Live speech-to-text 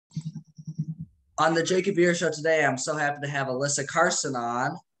On the Jacob Buehrer Show today, I'm so happy to have Alyssa Carson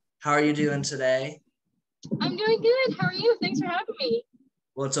on. How are you doing today? I'm doing good. How are you? Thanks for having me.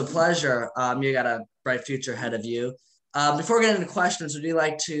 Well, it's a pleasure. You got a bright future ahead of you. Before we get into questions, would you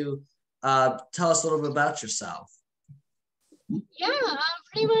like to tell us a little bit about yourself? Yeah,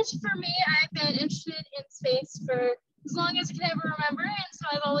 pretty much for me, I've been interested in space for as long as I can ever remember, and so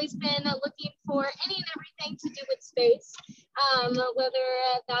I've always been looking for any and everything to do with space. Whether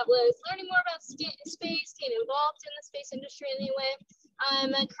that was learning more about space, getting involved in the space industry anyway.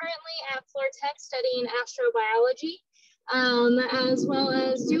 I'm currently at Florida Tech studying astrobiology. As well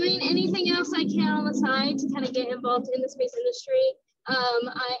as doing anything else I can on the side to kind of get involved in the space industry.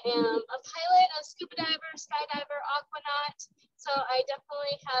 I am a pilot, a scuba diver, skydiver, aquanaut. So I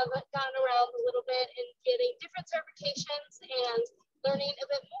definitely have gotten around a little bit and getting different certifications and learning a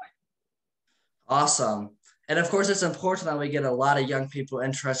bit more. Awesome. And of course, it's important that we get a lot of young people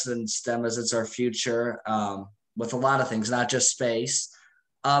interested in STEM as it's our future with a lot of things, not just space.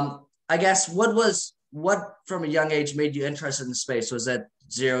 I guess what from a young age made you interested in space? Was it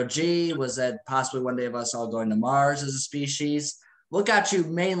zero G? Was it possibly one day of us all going to Mars as a species? What got you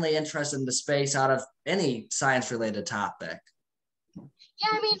mainly interested in the space out of any science related topic?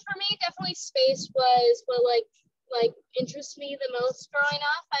 Yeah, I mean, for me, definitely space was what interests me the most growing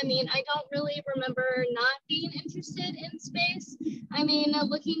up. I mean, I don't really remember not being interested in space. I mean,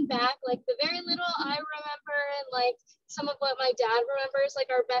 looking back, like the very little I remember, and like some of what my dad remembers,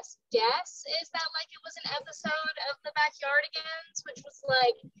 like our best guess is that like it was an episode of the Backyardigans, which was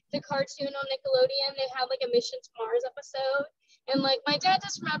like the cartoon on Nickelodeon. They had like a Mission to Mars episode. And like my dad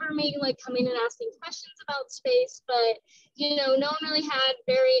just remember me like coming and asking questions about space, but no one really had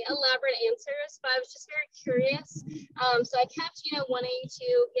very elaborate answers, but I was just very curious. So I kept, wanting to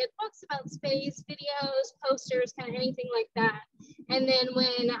get books about space, videos, posters, kind of anything like that. And then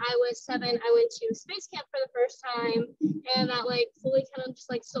when I was 7, I went to space camp for the first time, and that like fully kind of just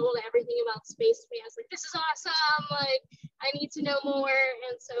like sold everything about space to me. I was like, this is awesome. Like, I need to know more.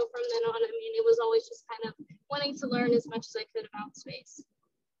 And so from then on, I mean, it was always just kind of wanting to learn as much as I could about space.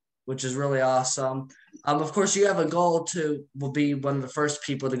 Which is really awesome. Of course, you have a goal to will be one of the first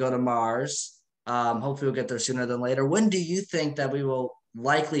people to go to Mars. Hopefully, we'll get there sooner than later. When do you think that we will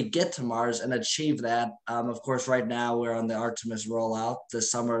likely get to Mars and achieve that? Of course, right now we're on the Artemis rollout.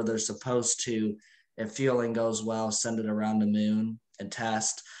 This summer, they're supposed to, if fueling goes well, send it around the moon and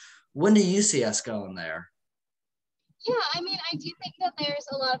test. When do you see us going there? Yeah, I mean, I do think that there's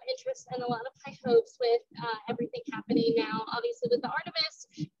a lot of interest and a lot of high hopes with everything happening now. Obviously, with the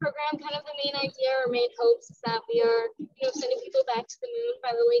Artemis program, kind of the main idea or main hopes is that we are, sending people back to the moon by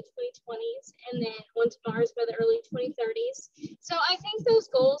the late 2020s and then on to Mars by the early 2030s. So I think those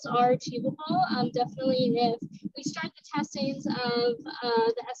goals are achievable. Definitely, if we start the testings of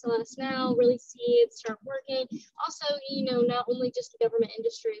the SLS now, really see it start working. Also, not only just the government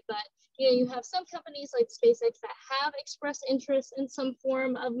industry, but you have some companies like SpaceX that have expressed interest in some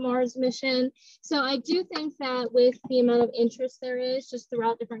form of Mars mission. So I do think that with the amount of interest there is just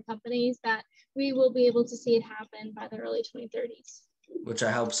throughout different companies, that we will be able to see it happen by the early 2030s. Which I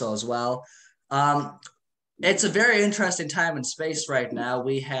hope so as well. Um, it's a very interesting time in space right now.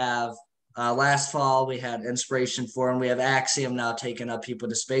 We have last fall we had Inspiration 4, and we have Axiom now taking up people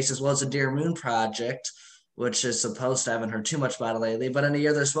to space, as well as the Dear Moon project, which is supposed to, I haven't heard too much about it lately, but in a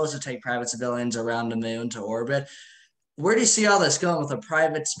year they're supposed to take private civilians around the moon to orbit. Where do you see all this going with a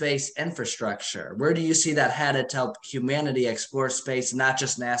private space infrastructure? Where do you see that headed to help humanity explore space, not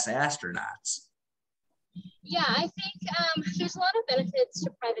just NASA astronauts? Yeah, I think there's a lot of benefits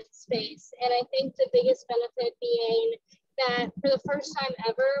to private space. And I think the biggest benefit being that for the first time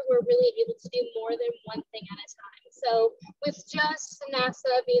ever, we're really able to do more than one thing at a time. So with just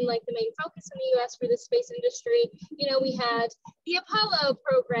NASA being like the main focus in the US for the space industry, we had the Apollo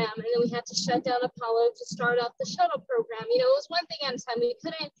program, and then we had to shut down Apollo to start up the shuttle program. It was one thing at a time. We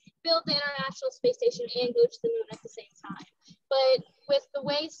couldn't build the International Space Station and go to the moon at the same time. But with the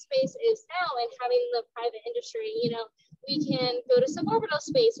way space is now and having the private industry, we can go to suborbital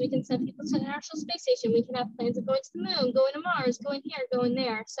space. We can send people to the International Space Station. We can have plans of going to the moon, going to Mars, going here, going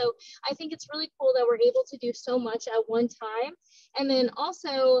there. So I think it's really cool that we're able to do so much at one time. And then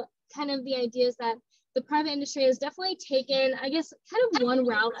also kind of the idea is that the private industry has definitely taken, I guess, kind of one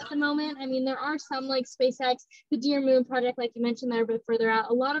route at the moment. I mean, there are some like SpaceX, the Dear Moon project, like you mentioned there, but further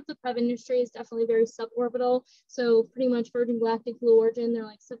out. A lot of the private industry is definitely very suborbital. So pretty much Virgin Galactic, Blue Origin, they're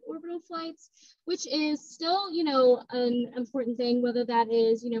like suborbital flights, which is still, an important thing, whether that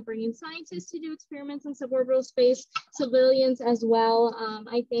is, bringing scientists to do experiments in suborbital space, civilians as well.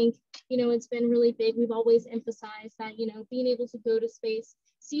 I think, it's been really big. We've always emphasized that, being able to go to space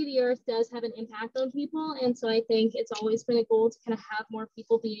see the Earth does have an impact on people. And so I think it's always been a goal to kind of have more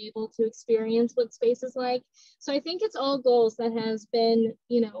people be able to experience what space is like. So I think it's all goals that has been,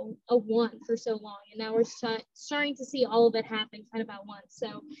 you know, a want for so long. And now we're starting to see all of it happen kind of at once.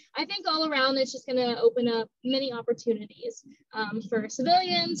 So I think all around it's just going to open up many opportunities for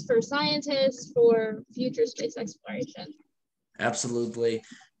civilians, for scientists, for future space exploration. Absolutely.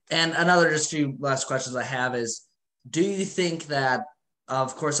 And another just few last questions I have is, do you think that,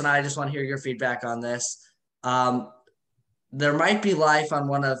 of course, and I just want to hear your feedback on this, there might be life on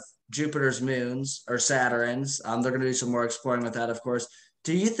one of Jupiter's moons or Saturn's. They're going to do some more exploring with that, of course.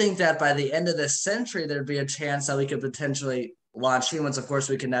 Do you think that by the end of this century, there'd be a chance that we could potentially launch humans? Of course,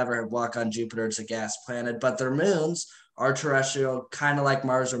 we can never walk on Jupiter. It's a gas planet, but their moons are terrestrial, kind of like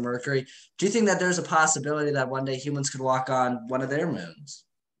Mars or Mercury. Do you think that there's a possibility that one day humans could walk on one of their moons?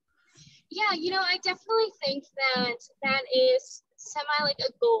 Yeah, you know, I definitely think that that is semi like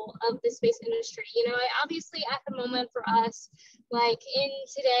a goal of the space industry. You know, obviously at the moment for us, like in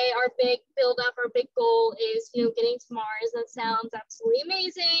today, our big build up, our big goal is, you know, getting to Mars. That sounds absolutely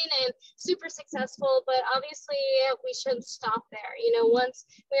amazing and super successful, but obviously we shouldn't stop there. You know, once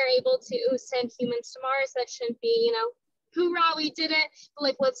we are able to send humans to Mars, that shouldn't be, you know, hoorah, we did it, but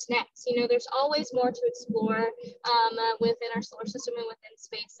like what's next? You know, there's always more to explore within our solar system and within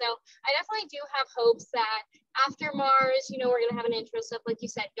space. So I definitely do have hopes that after Mars, you know, we're going to have an interest of, like you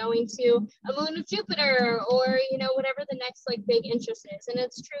said, going to a moon of Jupiter or, you know, whatever the next like big interest is. And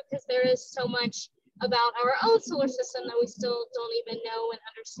it's true because there is so much about our own solar system that we still don't even know and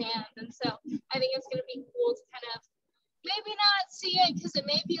understand. And so I think it's going to be cool to kind of maybe not see it because it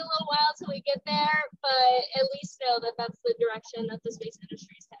may be a little while till we get there, but at least know that that's the direction that the space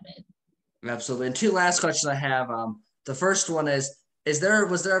industry is headed. Absolutely. And two last questions I have. The first one is was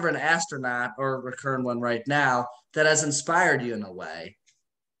there ever an astronaut or a recurrent one right now that has inspired you in a way?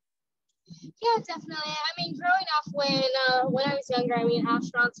 Yeah, definitely. I mean, growing up when I was younger, I mean,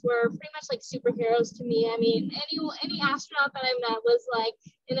 astronauts were pretty much like superheroes to me. I mean, any astronaut that I met was like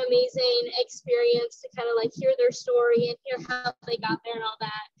an amazing experience to kind of like hear their story and hear how they got there and all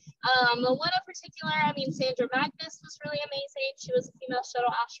that. One in particular, I mean, Sandra Magnus was really amazing. She was a female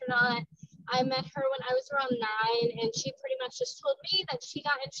shuttle astronaut. I met her when I was around 9, and she pretty much just told me that she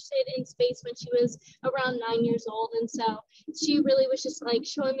got interested in space when she was around 9 years old. And so she really was just like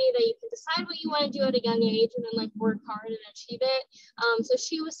showing me that you can decide what you want to do at a young age and then like work hard and achieve it. So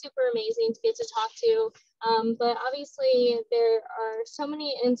she was super amazing to get to talk to. But obviously there are so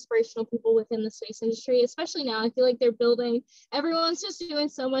many inspirational people within the space industry, especially now. I feel like they're building, everyone's just doing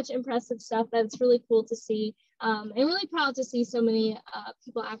so much impressive stuff that it's really cool to see. And really proud to see so many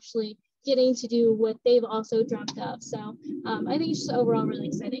people actually getting to do what they've also dreamt of. So I think it's just overall really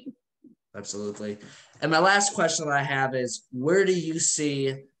exciting. Absolutely. And my last question that I have is, where do you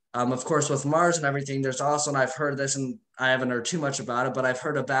see, of course, with Mars and everything, there's also, and I've heard this and I haven't heard too much about it, but I've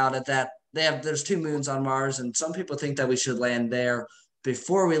heard about it that there's 2 moons on Mars, and some people think that we should land there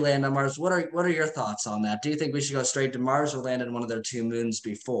before we land on Mars. What are your thoughts on that? Do you think we should go straight to Mars or land in one of their 2 moons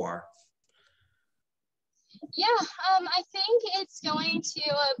before? Yeah, I think it's going to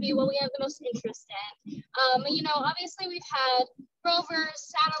be what we have the most interest in. You know, obviously we've had rovers,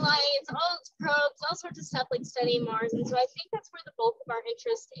 satellites, all probes, all sorts of stuff like studying Mars. And so I think that's where the bulk of our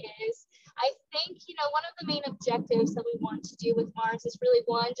interest is. I think, you know, one of the main objectives that we want to do with Mars is really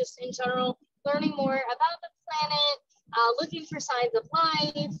one, just in general, learning more about the planet, looking for signs of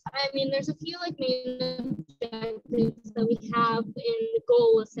life. I mean, there's a few like main objectives that we have in the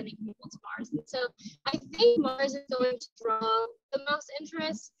goal of sending people to Mars. And so I think Mars is going to draw the most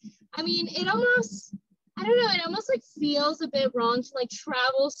interest. I mean, I don't know, it almost like feels a bit wrong to like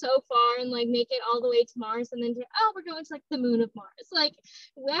travel so far and like make it all the way to Mars and then we're going to like the moon of Mars. Like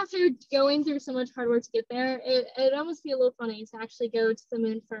after going through so much hard work to get there, it almost feel a little funny to actually go to the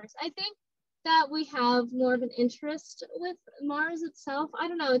moon first. I think that we have more of an interest with Mars itself. I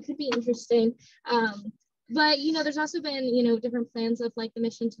don't know, it could be interesting. But, you know, there's also been, you know, different plans of like the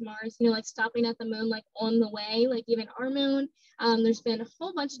mission to Mars, you know, like stopping at the moon, like on the way, like even our moon. There's been a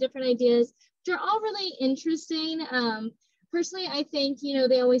whole bunch of different ideas, which are all really interesting. Personally, I think, you know,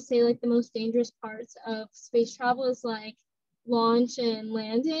 they always say like the most dangerous parts of space travel is like launch and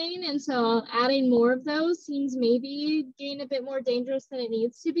landing. And so adding more of those seems maybe getting a bit more dangerous than it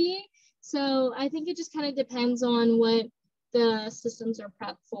needs to be. So I think it just kind of depends on what the systems are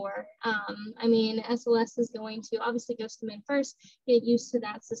prepped for. I mean, SLS is going to obviously go to the moon first, get used to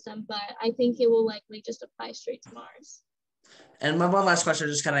that system, but I think it will likely just apply straight to Mars. And my one last question,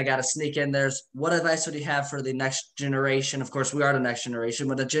 I just kind of got to sneak in. There's what advice would you have for the next generation? Of course, we are the next generation,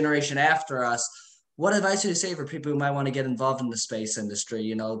 but the generation after us. What advice would you say for people who might want to get involved in the space industry?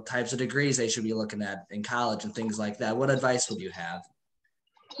 You know, types of degrees they should be looking at in college and things like that. What advice would you have?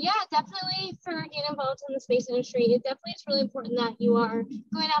 Yeah, definitely for getting involved in the space industry, it definitely is really important that you are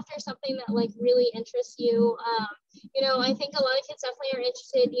going after something that like really interests you. I think a lot of kids definitely are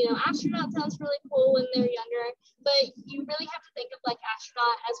interested. Astronaut sounds really cool when they're younger, but you really have to think of like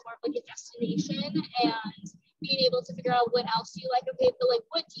astronaut as more of like a destination and being able to figure out what else do you like. Okay, but like,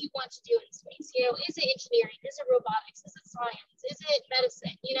 what do you want to do in space? Is it engineering? Is it robotics? Is it science? Is it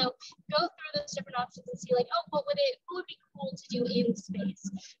medicine? Go through those different options and see like, oh, what would be cool to do in space?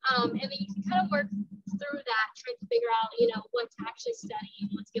 And then you can kind of work through that, trying to figure out, what to actually study and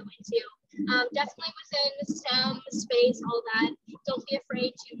what to go into. Definitely within STEM, space, all that. Don't be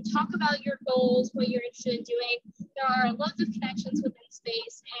afraid to talk about your goals, what you're interested in doing. There are loads of connections within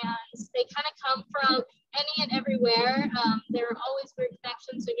space, and they kind of come from any and everywhere. There are always weird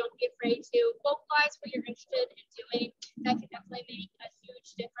connections, so don't be afraid to vocalize what you're interested in doing. That can definitely make a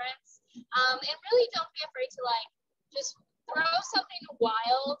huge difference. And really don't be afraid to like just throw something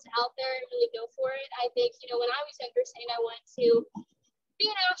wild out there and really go for it. I think, when I was younger saying I wanted to be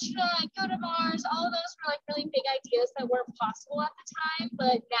an astronaut, go to Mars, all of those were like really big ideas that weren't possible at the time,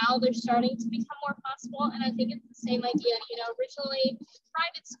 but now they're starting to become more possible. And I think it's the same idea, originally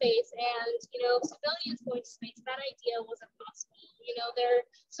private space and, civilians going to space, that idea wasn't possible. There are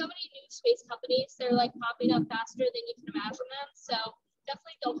so many new space companies, they're like popping up faster than you can imagine them. So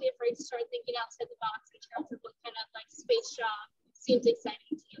definitely don't be afraid to start thinking outside the box in terms of what kind of like space job seems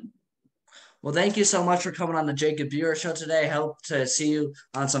exciting to you. Well, thank you so much for coming on the Jacob Buehrer Show today. Hope to see you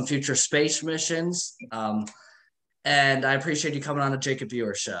on some future space missions. And I appreciate you coming on the Jacob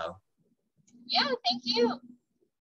Buehrer Show. Yeah, thank you.